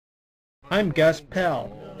I'm Gus Pell,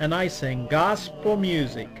 and I sing gospel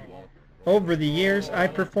music. Over the years,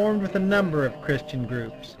 I've performed with a number of Christian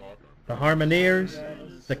groups. The Harmoniers,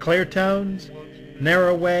 the Clear Tones,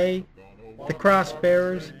 Narrow Way, the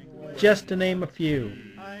Crossbearers, just to name a few.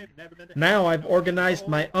 Now I've organized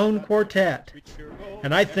my own quartet,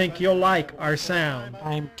 and I think you'll like our sound.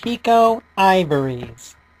 I'm Tico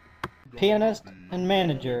Ivories, pianist and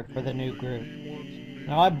manager for the new group.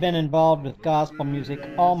 Now I've been involved with gospel music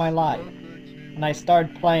all my life, and I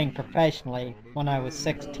started playing professionally when I was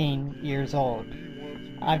 16 years old.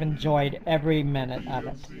 I've enjoyed every minute of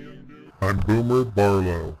it. I'm Boomer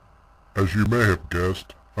Barlow. As you may have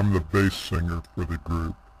guessed, I'm the bass singer for the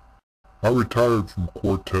group. I retired from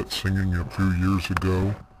quartet singing a few years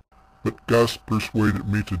ago, but Gus persuaded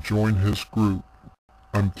me to join his group.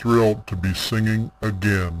 I'm thrilled to be singing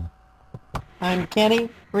again. I'm Kenny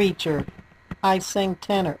Reacher. I sing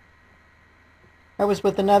tenor. I was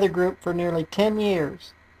with another group for nearly 10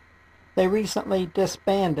 years. They recently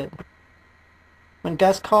disbanded. When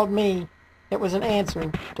Gus called me, it was an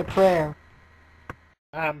answer to prayer.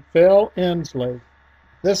 I'm Phil Inslee.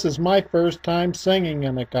 This is my first time singing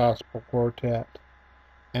in a gospel quartet.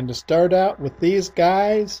 And to start out with these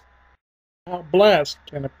guys, how blessed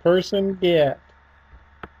can a person get?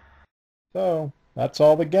 So, that's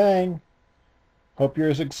all the gang. Hope you're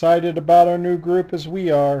as excited about our new group as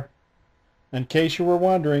we are. In case you were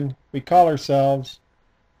wondering, we call ourselves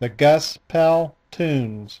the Gospel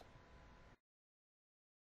Toons.